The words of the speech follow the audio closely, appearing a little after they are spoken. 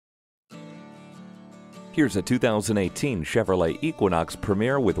Here's a 2018 Chevrolet Equinox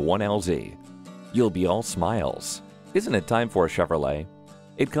Premier with 1LZ. You'll be all smiles. Isn't it time for a Chevrolet?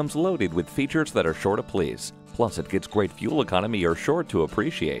 It comes loaded with features that are sure to please, plus it gets great fuel economy you're sure to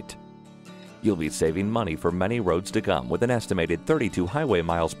appreciate. You'll be saving money for many roads to come with an estimated 32 highway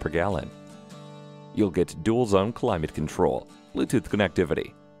miles per gallon. You'll get dual-zone climate control, Bluetooth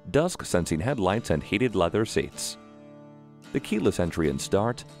connectivity, dusk-sensing headlights, and heated leather seats. The keyless entry and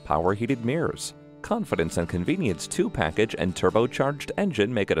start, power heated mirrors, confidence and convenience 2-package and turbocharged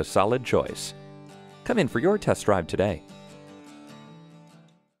engine make it a solid choice. Come in for your test drive today.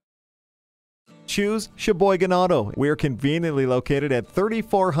 Choose Sheboygan Auto. We're conveniently located at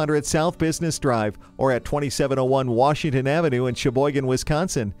 3400 South Business Drive or at 2701 Washington Avenue in Sheboygan,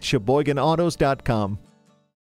 Wisconsin. SheboyganAutos.com.